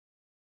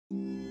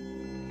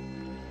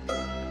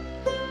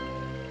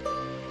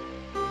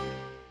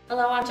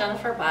Hello, I'm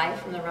Jennifer Bai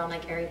from the Round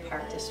Lake Area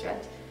Park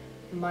District.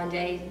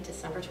 Monday,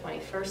 December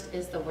 21st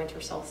is the winter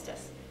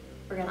solstice.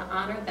 We're going to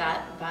honor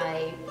that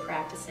by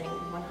practicing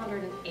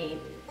 108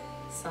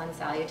 sun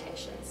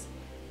salutations.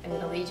 I'm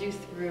going to lead you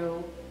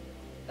through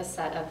a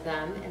set of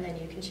them, and then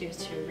you can choose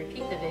to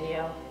repeat the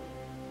video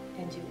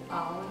and do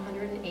all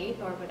 108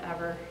 or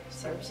whatever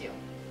serves you.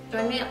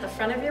 Join me at the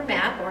front of your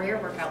mat or your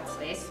workout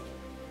space.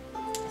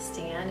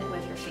 Stand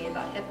with your feet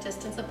about hip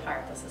distance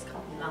apart. This is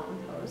called mountain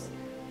pose.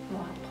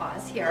 We'll have to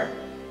pause here.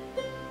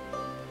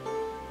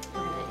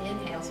 We're going to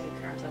inhale, sweep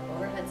your arms up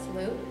overhead,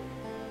 salute.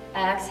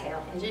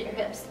 Exhale, hinge at your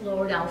hips,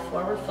 lower down,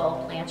 forward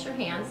fold, plant your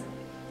hands.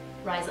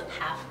 Rise up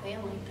halfway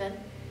and lengthen.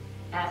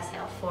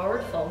 Exhale,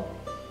 forward fold.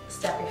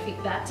 Step your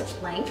feet back to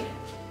plank.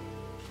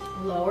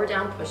 Lower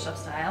down, push-up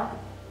style.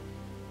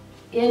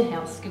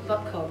 Inhale, scoop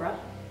up, cobra.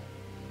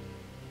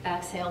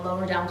 Exhale,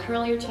 lower down,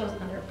 curl your toes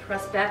under,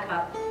 press back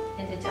up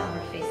into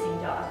downward facing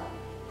dog.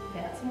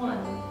 That's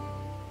one.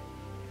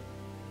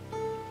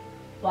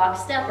 Walk,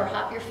 step, or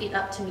hop your feet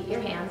up to meet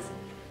your hands.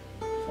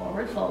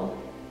 Forward fold.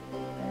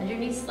 Bend your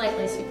knees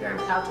slightly, sweep your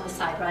arms out to the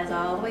side. Rise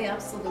all the way up,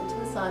 salute to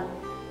the sun.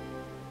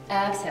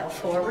 Exhale,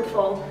 forward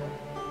fold.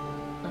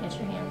 Plant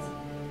your hands.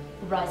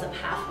 Rise up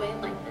halfway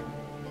and lengthen.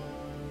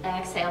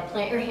 Exhale,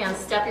 plant your hands,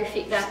 step your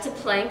feet back to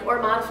plank or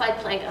modified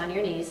plank on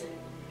your knees.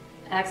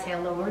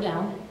 Exhale, lower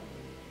down.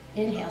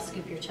 Inhale,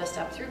 scoop your chest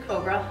up through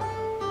cobra.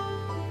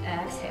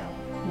 Exhale,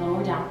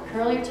 lower down,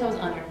 curl your toes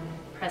under.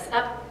 Press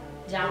up,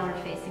 downward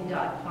facing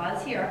dog.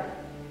 Pause here.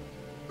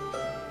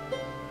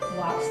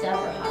 Walk, step,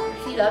 or hop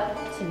your feet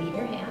up to meet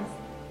your hands.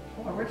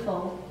 Forward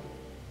fold.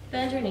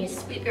 Bend your knees,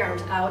 sweep your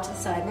arms out to the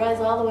side. Rise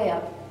all the way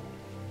up.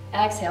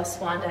 Exhale,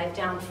 swan dive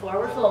down,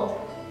 forward fold.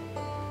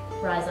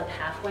 Rise up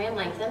halfway and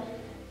lengthen.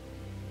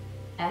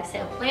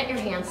 Exhale, plant your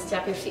hands,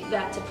 step your feet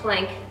back to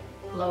plank.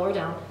 Lower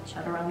down,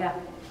 chaturanga.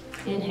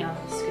 Inhale,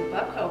 scoop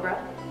up,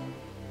 cobra.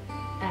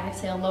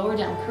 Exhale, lower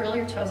down, curl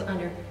your toes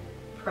under.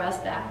 Press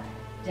back,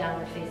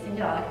 downward facing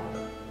dog.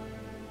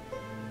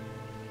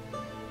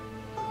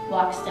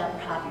 Walk, step, or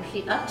hop your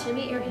feet up to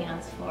meet your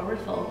hands. Forward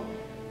fold.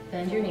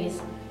 Bend your knees,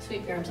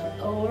 sweep your arms up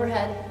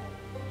overhead.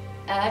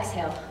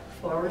 Exhale,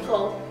 forward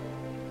fold.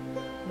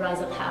 Rise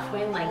up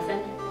halfway and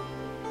lengthen.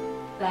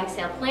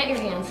 Exhale, plant your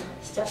hands,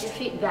 step your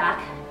feet back,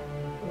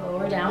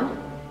 lower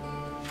down.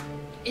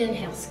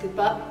 Inhale, scoop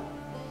up.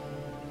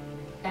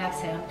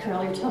 Exhale,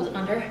 curl your toes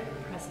under,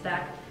 press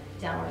back,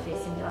 downward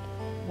facing dog.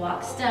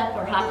 Walk, step,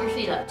 or hop your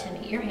feet up to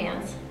meet your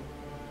hands.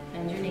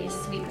 Bend your knees,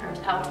 sweep your arms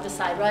out to the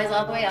side, rise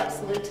all the way up,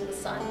 salute to the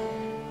sun.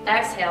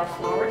 Exhale,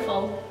 forward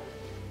fold.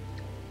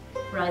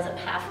 Rise up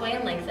halfway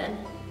and lengthen.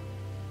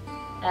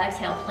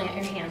 Exhale, plant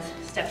your hands,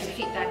 step your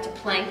feet back to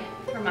plank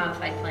or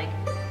modified plank.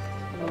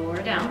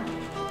 Lower down.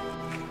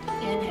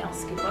 Inhale,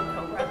 scoop up,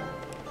 cobra.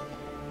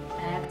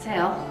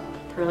 Exhale,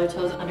 curl your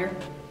toes under,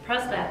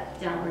 press back,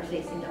 downward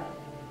facing dog.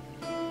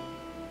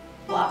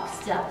 Walk,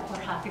 step, or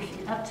hop your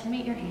feet up to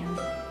meet your hands.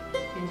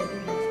 Hinge at your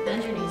hips,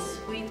 bend your knees,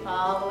 sweep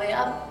all the way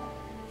up.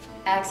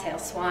 Exhale,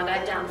 swan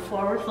dive down,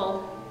 forward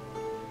fold.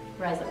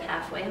 Rise up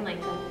halfway and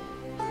lengthen.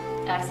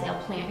 Exhale,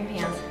 plant your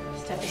hands,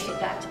 step your feet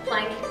back to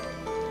plank.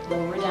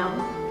 Lower down.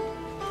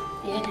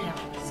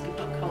 Inhale, scoop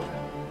up,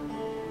 cobra.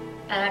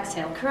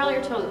 Exhale, curl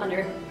your toes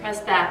under, press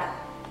back,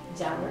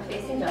 downward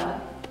facing dog.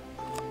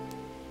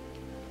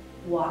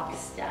 Walk,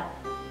 step,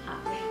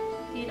 hop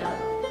your feet up.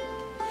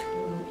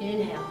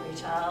 Inhale,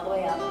 reach all the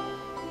way up.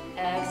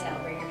 Exhale,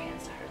 bring your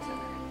hands to heart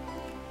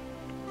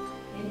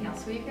center. Inhale,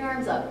 sweep your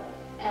arms up.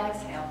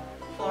 Exhale,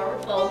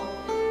 forward fold.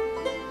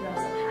 Rise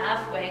up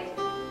halfway.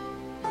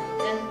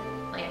 Then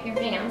plant your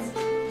hands.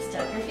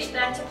 Step your feet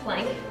back to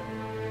plank.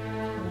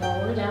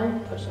 Lower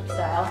down, push-up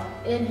style.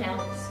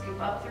 Inhale,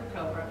 scoop up through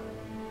cobra.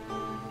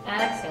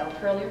 Exhale,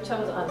 curl your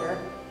toes under.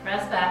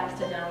 Press back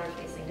to downward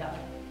facing dog.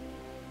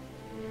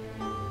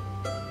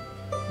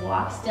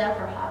 Walk, step,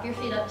 or hop your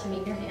feet up to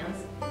meet your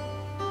hands.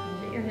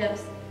 Hinge at your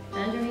hips.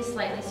 Bend your knees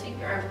slightly. Sweep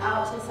your arms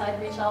out to the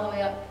side. Reach all the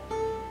way up.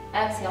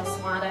 Exhale,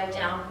 swan dive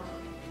down.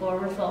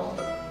 Forward fold.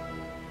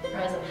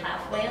 Rise up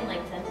halfway and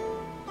lengthen.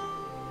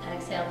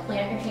 Exhale,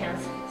 plant your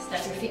hands.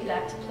 Step your feet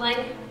back to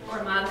plank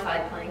or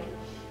modified plank.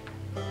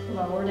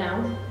 Lower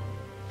down.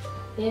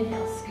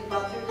 Inhale, scoop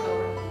up through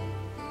cobra.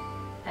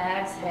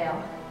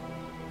 Exhale,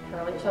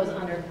 curl your toes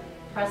under.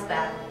 Press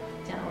back,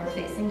 downward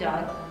facing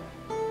dog.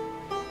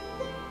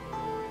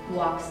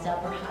 Walk,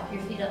 step, or hop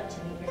your feet up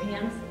to meet your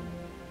hands.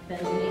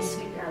 Bend your knees,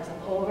 sweep your arms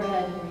up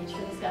overhead and reach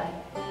for the sky.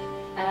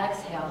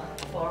 Exhale,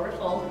 forward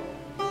fold.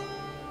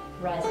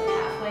 Rise up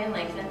halfway and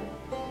lengthen.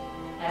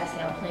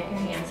 Exhale, plant your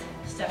hands.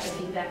 Step your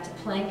feet back to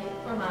plank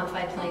or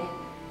modified plank.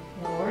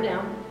 Lower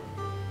down.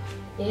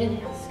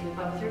 Inhale, scoop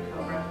up through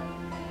cobra.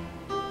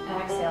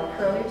 Exhale,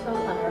 curl your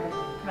toes under.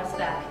 Press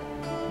back,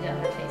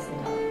 downward facing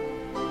dog.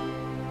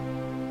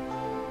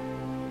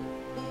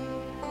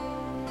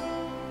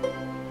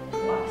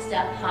 Walk,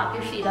 step, hop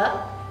your feet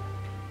up.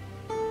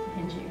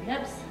 Hinge at your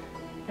hips.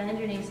 Bend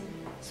your knees.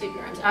 Sweep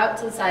your arms out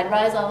to the side.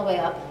 Rise all the way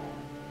up.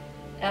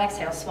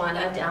 Exhale, swan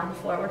dive down,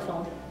 forward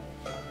fold.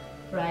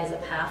 Rise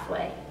up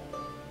halfway.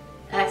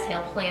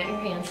 Exhale, plant your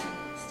hands,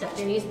 step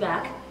your knees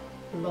back,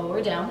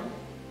 lower down.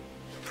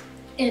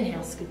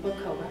 Inhale, scoop up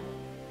cobra.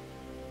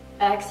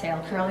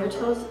 Exhale, curl your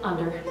toes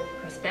under,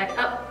 press back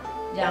up,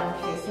 downward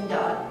facing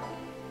dog.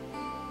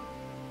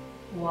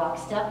 Walk,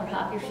 step, or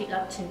hop your feet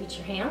up to reach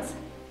your hands.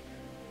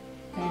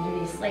 Bend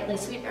your knees slightly,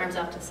 sweep your arms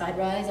out to the side,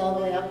 rise all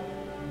the way up.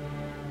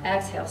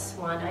 Exhale,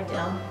 swan dive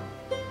down.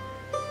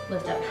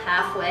 Lift up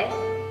halfway.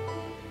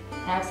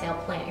 Exhale,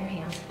 plant your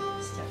hands.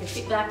 Step your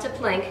feet back to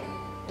plank,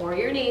 or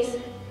your knees.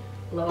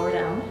 Lower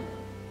down.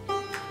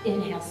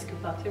 Inhale,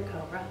 scoop up through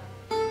cobra.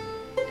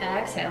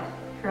 Exhale,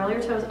 curl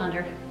your toes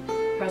under.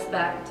 Press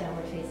back,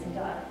 downward facing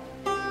dog.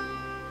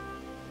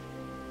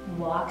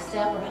 Walk,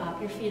 step, or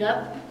hop your feet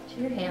up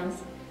to your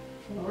hands.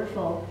 Forward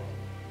fold.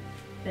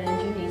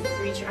 Bend your knees,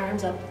 reach your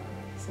arms up.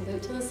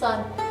 Salute to the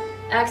sun.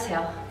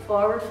 Exhale,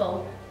 forward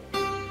fold.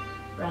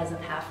 Rise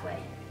up halfway.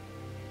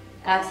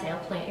 Exhale,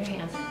 plant your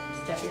hands.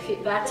 Step your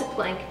feet back to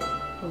plank.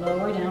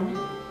 Lower down.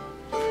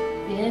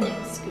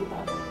 Inhale, scoop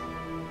up.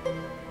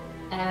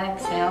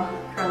 Exhale,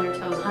 curl your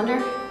toes under.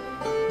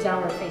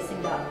 Downward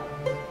facing dog.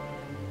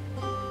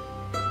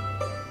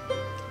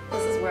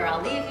 This is where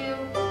I'll leave you.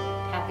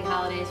 Happy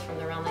holidays from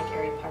the Round Lake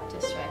Area Park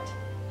District.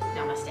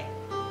 Namaste.